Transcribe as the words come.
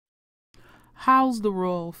How's the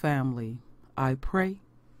royal family? I pray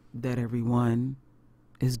that everyone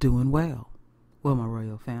is doing well. Well, my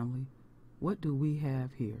royal family, what do we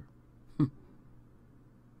have here?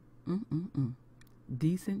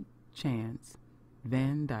 Decent chance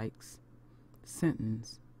Van Dyke's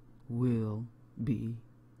sentence will be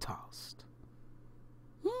tossed.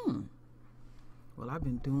 Well, I've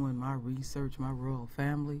been doing my research, my royal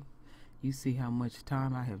family. You see how much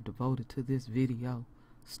time I have devoted to this video.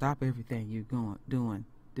 Stop everything you're doing.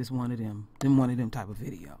 This one of them type of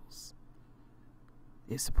videos.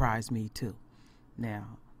 It surprised me too.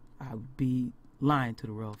 Now, I'd be lying to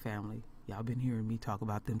the royal family. Y'all been hearing me talk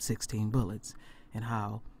about them 16 bullets and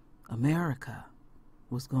how America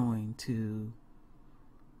was going to,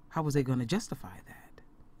 how was they going to justify that?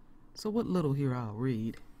 So what little here I'll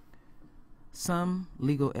read. Some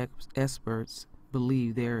legal experts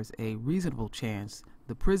believe there is a reasonable chance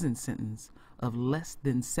the prison sentence of less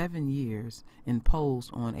than 7 years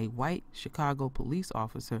imposed on a white Chicago police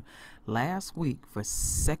officer last week for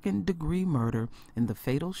second-degree murder in the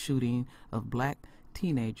fatal shooting of black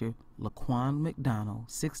teenager Laquan McDonald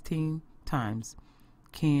 16 times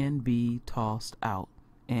can be tossed out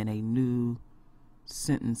in a new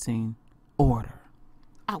sentencing order.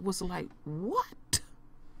 I was like, what?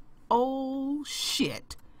 Oh,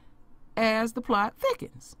 shit. As the plot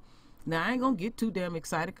thickens. Now, I ain't gonna get too damn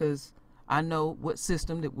excited because I know what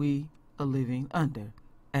system that we are living under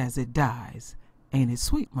as it dies. Ain't it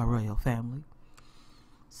sweet, my royal family?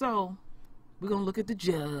 So, we're gonna look at the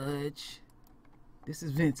judge. This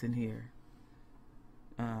is Vincent here.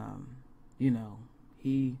 You know,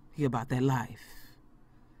 he about that life.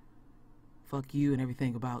 Fuck you and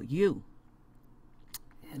everything about you.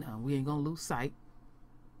 And we ain't gonna lose sight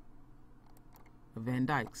of Van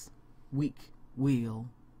Dyke's weak will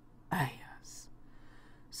ass.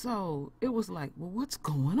 So it was like, well, what's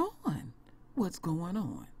going on? What's going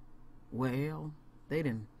on? Well, they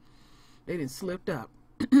didn't slipped up.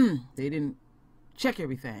 They didn't check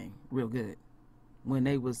everything real good when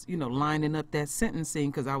they was, lining up that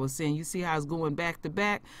sentencing, because I was saying, you see how it's going back to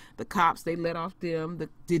back? The cops, they let off them,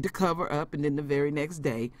 did the cover up, and then the very next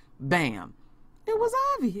day, bam. It was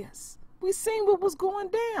obvious. We seen what was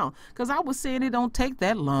going down, because I was saying it don't take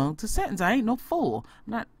that long to sentence. I ain't no fool.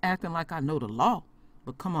 I'm not acting like I know the law,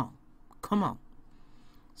 but come on.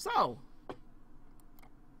 So,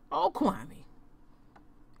 old Kwame,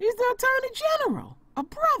 he's the Attorney General, a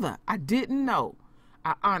brother. I didn't know.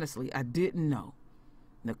 I didn't know.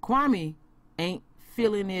 Now, Kwame ain't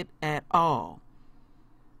feeling it at all.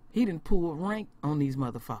 He done pulled rank on these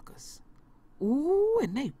motherfuckers. Ooh,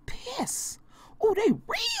 and they piss. Ooh, they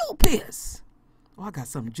real piss. Oh, I got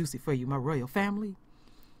something juicy for you, my royal family.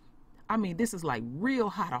 I mean, this is like real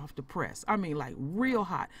hot off the press. I mean, like real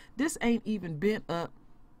hot. This ain't even been up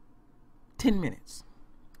 10 minutes.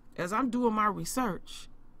 As I'm doing my research,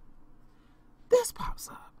 this pops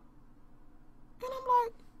up. And I'm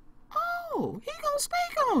like, oh, he gonna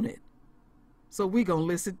speak on it. So we gonna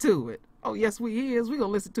listen to it. Oh, yes, we is. We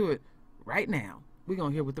gonna listen to it right now. We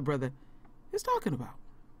gonna hear what the brother is talking about.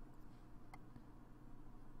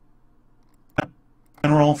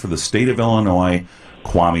 General for the state of Illinois,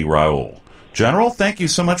 Kwame Raoul. General, thank you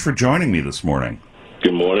so much for joining me this morning.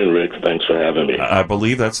 Good morning, Rick. Thanks for having me. I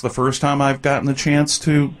believe that's the first time I've gotten the chance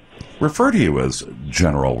to refer to you as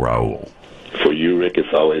General Raoul. For you, Rick,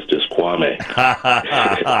 it's always just Kwame.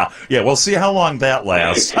 Yeah, we'll see how long that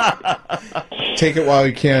lasts. Take it while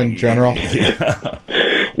you can, General.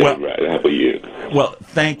 Well, right. How about you? Well,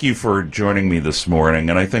 thank you for joining me this morning,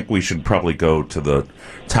 and I think we should probably go to the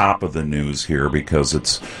top of the news here because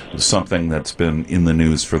it's something that's been in the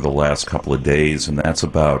news for the last couple of days, and that's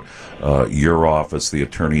about your office, the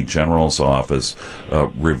Attorney General's office,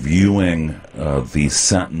 reviewing the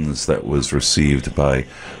sentence that was received by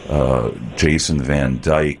Jason Van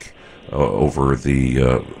Dyke over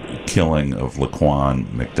the killing of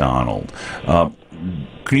Laquan McDonald.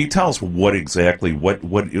 Can you tell us what exactly,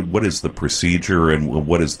 what is the procedure and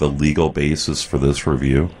what is the legal basis for this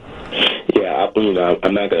review? Yeah,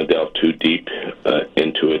 I'm not going to delve too deep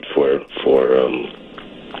into it for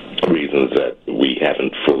reasons that we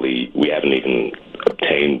haven't even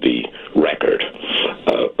obtained the record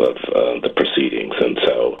of the proceedings, and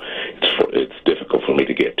so it's difficult for me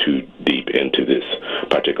to get too deep into this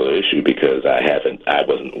particular issue because I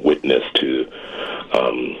wasn't witness to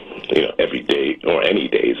every day or any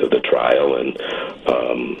days of the trial and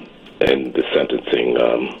the sentencing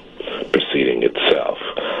proceeding itself.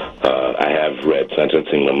 I have read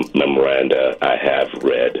sentencing memoranda. I have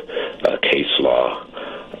read case law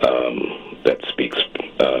that speaks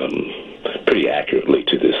pretty accurately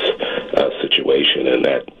to this situation. situation, and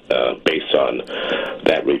that based on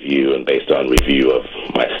that review and based on review of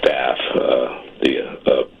my staff, the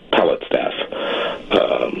appellate staff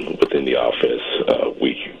within the office,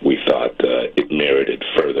 we thought it merited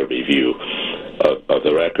further review of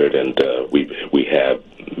the record, and we have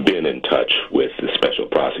been in touch with the special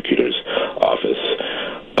prosecutor's office,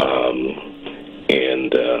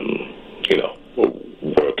 and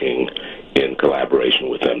working in collaboration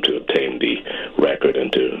with them to obtain the record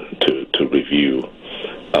and to review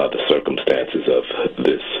the circumstances of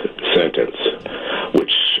this sentence,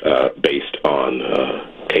 which, based on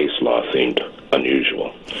case law, seemed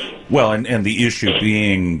unusual. Well, and the issue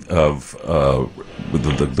being of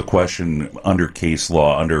the question under case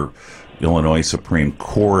law, under Illinois Supreme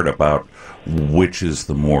Court, about which is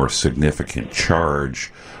the more significant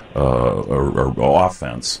charge or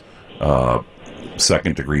offense,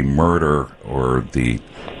 second-degree murder or the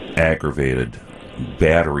aggravated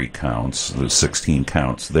battery counts, the 16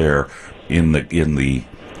 counts there. In the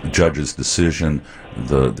judge's decision,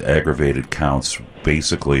 the aggravated counts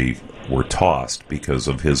basically were tossed because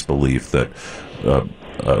of his belief that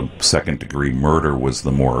second-degree murder was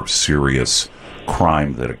the more serious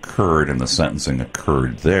crime that occurred, and the sentencing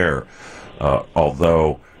occurred there.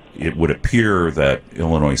 Although it would appear that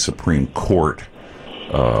Illinois Supreme Court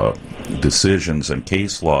decisions and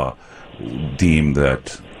case law deem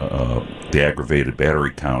that the aggravated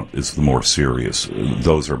battery count is the more serious.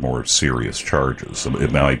 Those are more serious charges.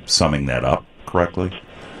 Am I summing that up correctly?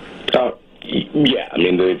 Yeah, I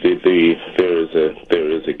mean, there is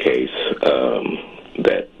a case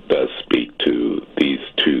that does speak to these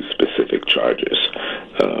two specific charges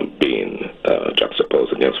being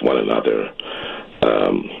juxtaposed against one another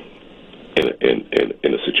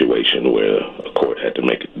in a situation where a court had to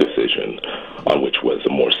make a decision on which was a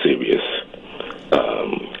more serious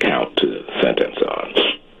count to sentence on.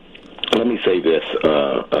 Let me say this,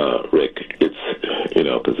 Rick. It's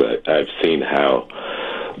because I've seen how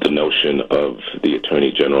the notion of the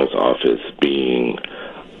Attorney General's office being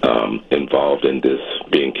involved in this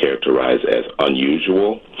being characterized as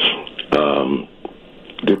unusual.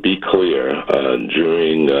 To be clear,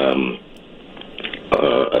 during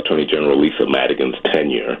Attorney General Lisa Madigan's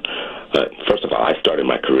tenure, first of all, I started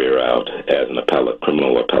my career out as an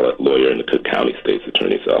criminal appellate lawyer in the Cook County State's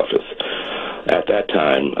Attorney's Office. At that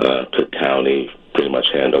time, Cook County pretty much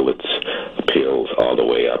handled its appeals all the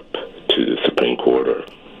way up to the Supreme Court or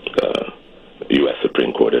U.S.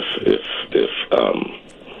 Supreme Court if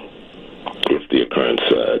the occurrence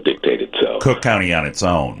dictated so. Cook County on its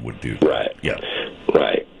own would do that. Right. Yeah.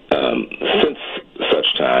 Right. Since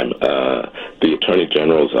such time, the Attorney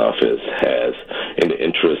General's office has, in the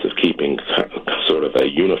interest of keeping sort of a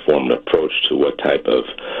uniform approach to what type of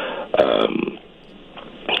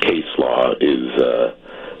case law is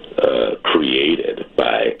created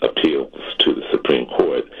by appeals to the Supreme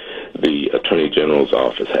Court, the Attorney General's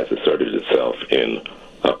office has asserted itself in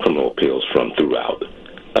criminal appeals from throughout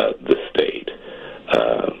the state.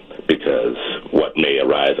 Because what may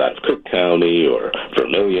arise out of Cook County or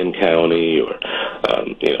Vermilion County or,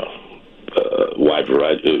 wide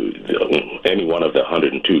variety, any one of the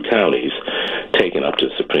 102 counties taken up to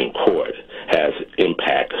the Supreme Court has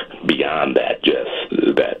impact beyond that, just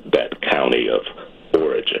that county of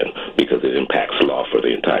origin, because it impacts law for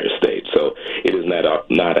the entire state. So it is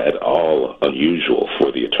not at all unusual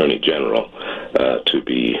for the Attorney General to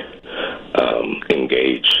be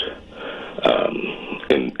engaged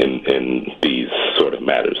in these sort of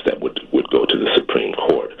matters that would go to the Supreme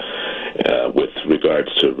Court. With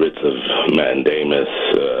regards to writs of mandamus,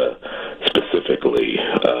 specifically,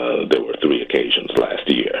 there were 3 occasions last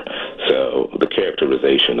year. So the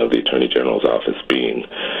characterization of the Attorney General's office being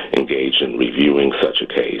engaged in reviewing such a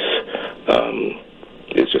case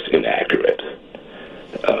is just inaccurate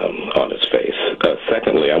on its face.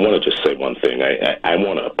 Secondly, I want to just say one thing. I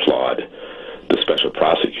want to applaud the special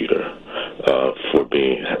prosecutor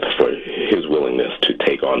for his willingness to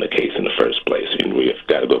take on the case in the first place. And we have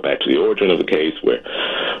got to go back to the origin of the case, where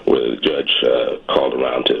the judge called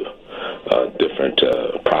around to different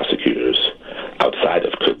prosecutors outside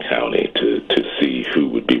of Cook County to see who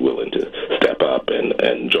would be willing to step up,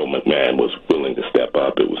 and Joe McMahon was willing to step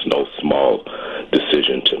up. It was no small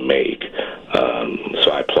decision to make.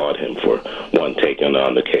 So I applaud him for, one, taking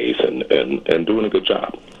on the case and doing a good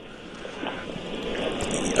job.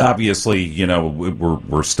 Obviously,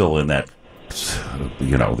 we're still in that,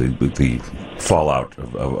 the fallout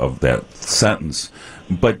of that sentence.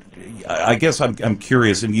 But I guess I'm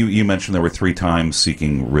curious, and you mentioned there were 3 times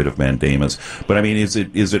seeking writ of mandamus. But I mean, is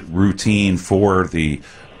it routine for the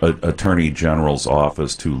Attorney General's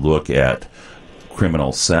office to look at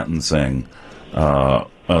criminal sentencing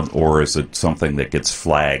or is it something that gets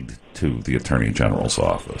flagged to the Attorney General's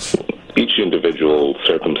office? Each individual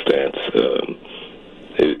circumstance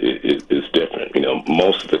is different. You know,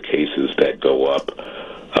 most of the cases that go up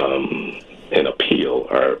in appeal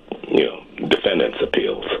are, you know, defendants'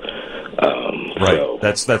 appeals. Right. So,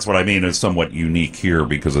 That's what I mean. Is somewhat unique here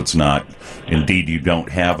because it's not. Indeed, you don't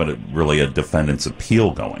have really a defendant's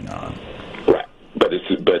appeal going on. right. But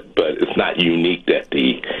it's not unique that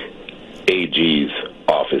the AG's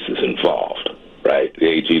office is involved. Right. The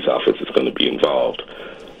AG's office is going to be involved,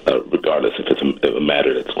 regardless if it's a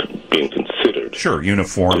matter that's being considered. Sure,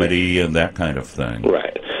 uniformity and that kind of thing.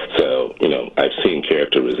 Right. So, you know, I've seen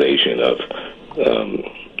characterization of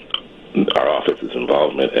our office's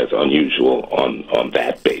involvement as unusual on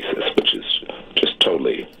that basis, which is just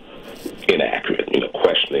totally inaccurate. You know,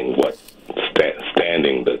 questioning what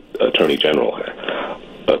standing the Attorney General's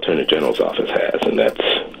office has, and that's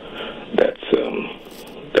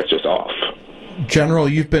just off. General,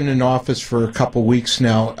 you've been in office for a couple weeks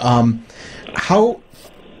now.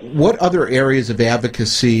 What other areas of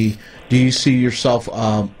advocacy do you see yourself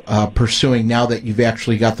pursuing now that you've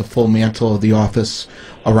actually got the full mantle of the office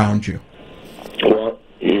around you? Well,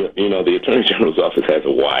 you know, the Attorney General's office has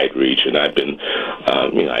a wide reach, and I've been,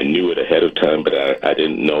 you know, I knew it ahead of time, but I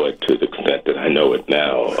didn't know it to the extent that I know it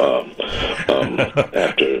now.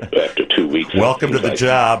 After 2 weeks. Welcome to the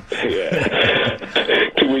job. Yeah.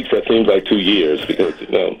 2 weeks, that seems like 2 years, because, you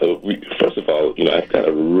know, first of all, you know, I've got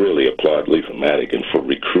to really applaud Lisa Madigan for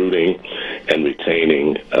recruiting and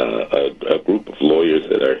retaining a group of lawyers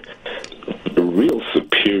that are real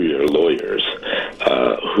superior lawyers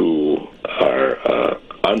who are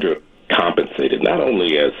undercompensated, not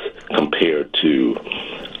only as compared to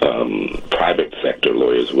private sector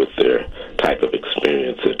lawyers with their type of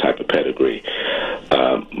experience, their type of pedigree,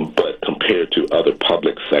 but compared to other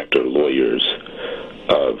public sector lawyers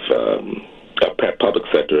of public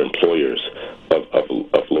sector employers of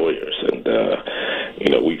lawyers. And, you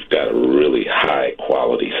know, we've got a really high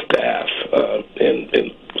quality staff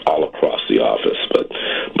in all across the office. But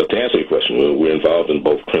to answer your question, we're involved in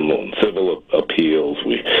both criminal and civil appeals.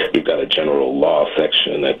 We've got a general law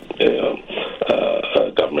section, a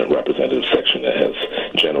government representative section that has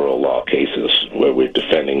general law cases where we're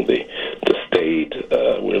defending the state.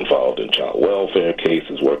 We're involved in child welfare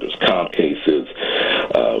cases, workers' comp cases.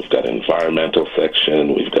 We've got an environmental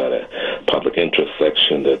section. We've got a public interest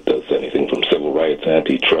section that does anything from civil rights,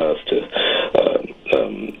 antitrust, to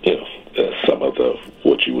you know, some of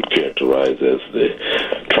what you would characterize as the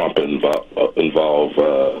Trump involved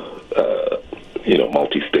you know,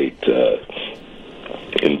 multi-state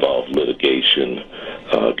involved litigation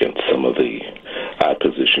against some of the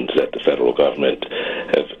positions that the federal government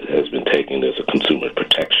has been taking. There's a consumer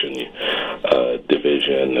protection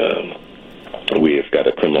division. We've got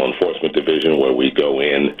a criminal enforcement division where we go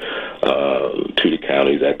in to the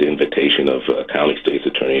counties at the invitation of county state's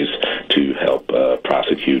attorneys to help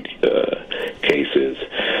prosecute cases.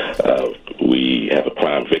 We have a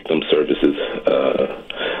crime victim services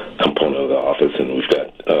component of the office, and we've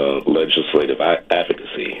got legislative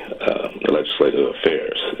advocacy, legislative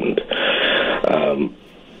affairs, and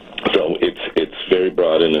so it's very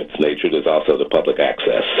broad in its nature. There's also the public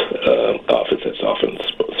access office that's often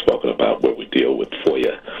spoken about, where we deal with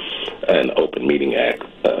FOIA and Open Meeting Act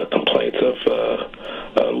complaints of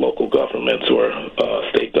local governments or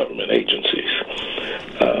state government agencies.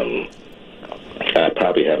 I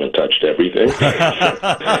probably haven't touched everything.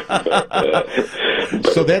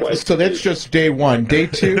 So that's just day one. Day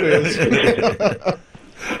two is.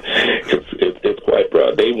 It's quite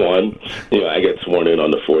broad. Day one, you know, I get sworn in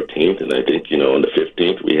on the 14th, and I think, you know, on the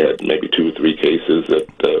 15th we had maybe 2 or 3 cases that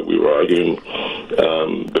we were arguing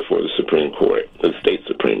before the Supreme Court, the state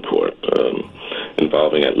Supreme Court,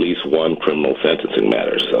 involving at least one criminal sentencing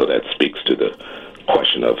matter. So that speaks to the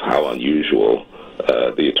question of how unusual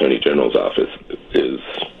the Attorney General's office is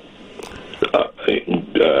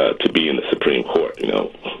to be in the Supreme Court. You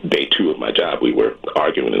know, day 2 of my job, we were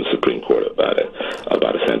arguing in the Supreme Court about a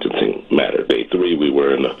sentencing matter. Day 3, we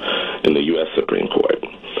were in the U.S. Supreme Court.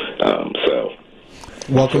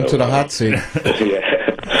 Welcome to the hot seat.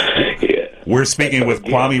 Yeah. We're speaking with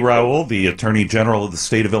Kwame Raoul, the Attorney General of the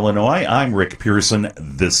state of Illinois. I'm Rick Pearson.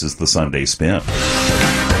 This is the Sunday Spin.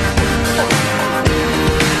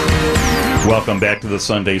 Welcome back to the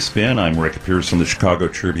Sunday Spin. I'm Rick Pearson, the Chicago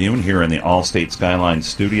Tribune, here in the Allstate Skyline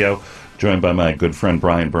studio, joined by my good friend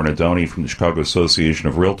Brian Bernardoni from the Chicago Association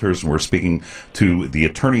of Realtors, and we're speaking to the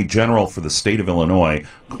Attorney General for the state of Illinois,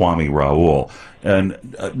 Kwame Raoul. And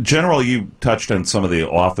General, you touched on some of the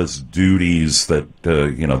office duties that,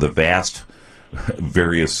 you know, the vast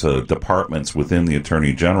various departments within the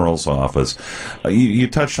Attorney General's office. You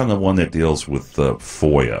touched on the one that deals with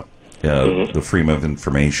FOIA. The Freedom of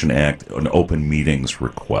Information Act, an open meetings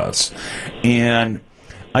request. And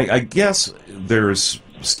I guess there's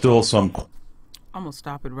still some... I'm going to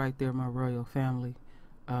stop it right there, my royal family.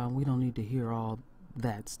 We don't need to hear all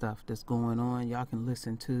that stuff that's going on. Y'all can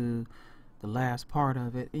listen to the last part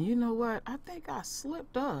of it. And you know what? I think I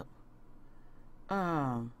slipped up.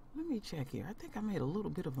 Let me check here. I think I made a little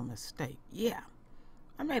bit of a mistake. Yeah,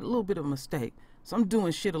 I made a little bit of a mistake. So I'm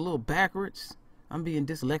doing shit a little backwards. I'm being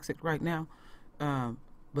dyslexic right now,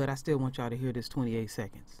 but I still want y'all to hear this 28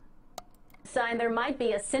 seconds. There might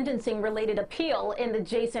be a sentencing-related appeal in the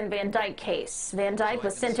Jason Van Dyke case. Van Dyke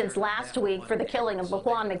was sentenced last week for the killing of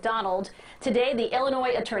Laquan McDonald. Today, the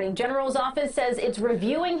Illinois Attorney General's office says it's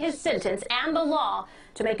reviewing his sentence and the law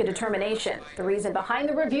to make a determination. The reason behind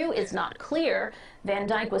the review is not clear. Van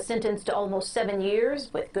Dyke was sentenced to almost 7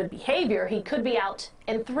 years. With good behavior, he could be out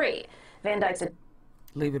in 3. Van Dyke's...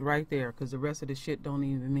 Leave it right there, because the rest of the shit don't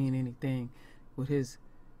even mean anything with his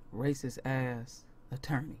racist ass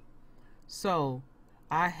attorney. So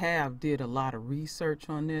I did a lot of research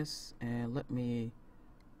on this, and let me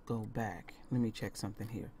go back. Let me check something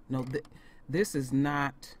here. No, this is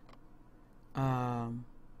not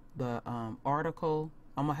the article.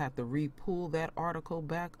 I'm gonna have to re-pull that article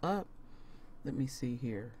back up. Let me see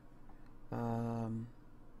here.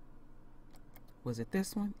 Was it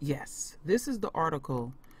this one? Yes, this is the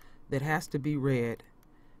article that has to be read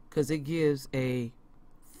because it gives a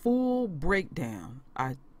full breakdown.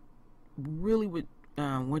 I really would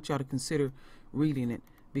want y'all to consider reading it,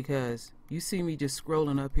 because you see me just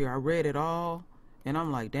scrolling up here. I read it all and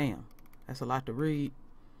I'm like, damn, that's a lot to read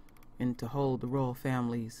and to hold the royal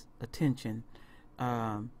family's attention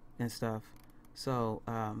and stuff. So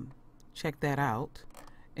check that out.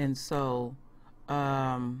 And so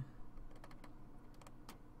I'm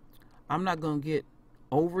not gonna get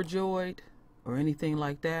overjoyed or anything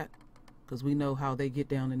like that, because we know how they get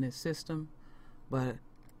down in this system, but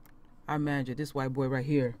I imagine this white boy right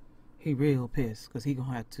here, he real pissed, because he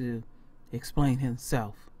gonna have to explain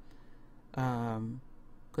himself,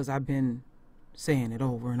 because I've been saying it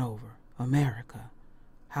over and over. America,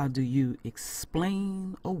 how do you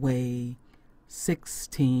explain away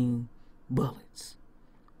 16 bullets?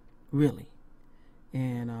 Really?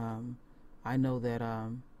 And I know that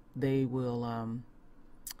they will,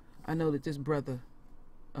 I know that this brother,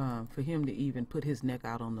 for him to even put his neck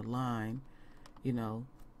out on the line, you know,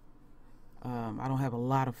 I don't have a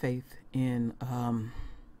lot of faith in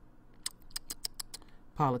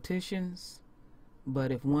politicians,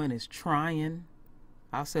 but if one is trying,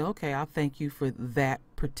 I'll say, okay, I'll thank you for that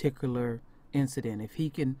particular incident. If he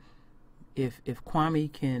can, if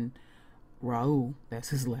Kwame can, Raul, that's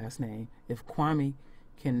his last name, if Kwame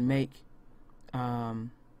can make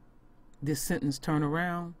this sentence turn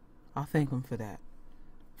around, I'll thank him for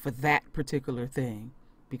that particular thing,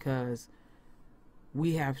 because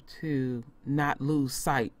we have to not lose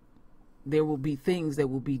sight. There will be things that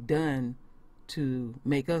will be done to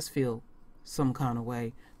make us feel some kind of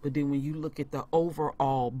way, but then when you look at the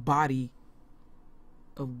overall body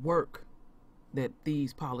of work that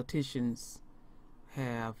these politicians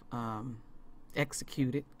have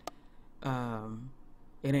executed,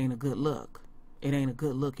 it ain't a good look. It ain't a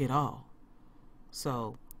good look at all.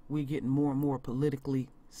 So we're getting more and more politically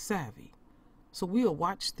savvy. So we'll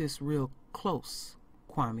watch this real close,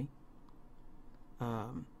 Kwame.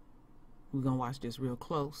 We're gonna watch this real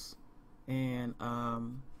close, and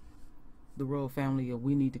the royal family,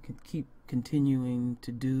 we need to keep continuing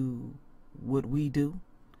to do what we do.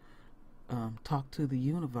 Talk to the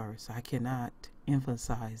universe. I cannot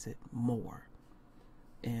emphasize it more.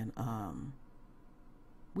 And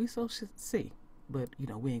we so should see, but you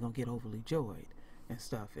know, we ain't gonna get overly joyed and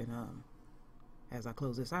stuff. And as I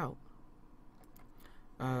close this out,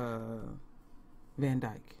 Van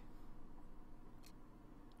Dyke,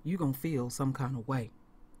 you gonna feel some kind of way.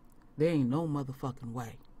 There ain't no motherfucking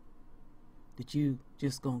way that you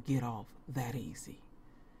just gonna get off that easy,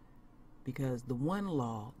 because the one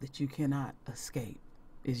law that you cannot escape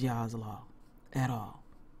is Yah's law at all,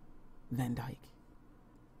 Van Dyke.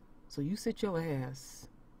 So you sit your ass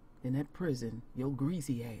in that prison, your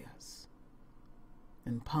greasy ass,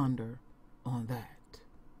 and ponder on that.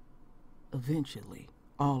 Eventually,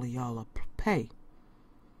 all of y'all will pay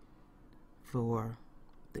for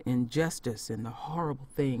the injustice and the horrible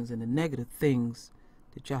things and the negative things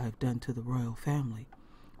that y'all have done to the royal family.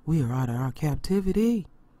 We are out of our captivity.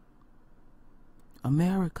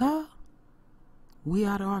 America, we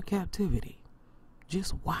out of our captivity.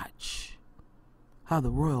 Just watch how the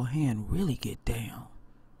royal hand really get down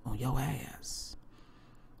on your ass.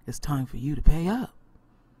 It's time for you to pay up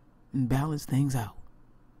and balance things out.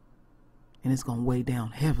 And it's going to weigh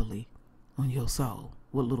down heavily on your soul,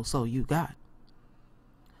 what little soul you got.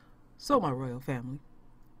 So, my royal family,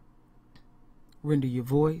 render your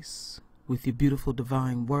voice with your beautiful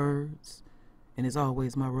divine words. And as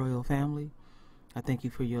always, my royal family, I thank you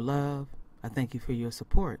for your love. I thank you for your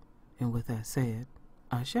support. And with that said,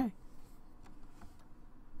 Ashe.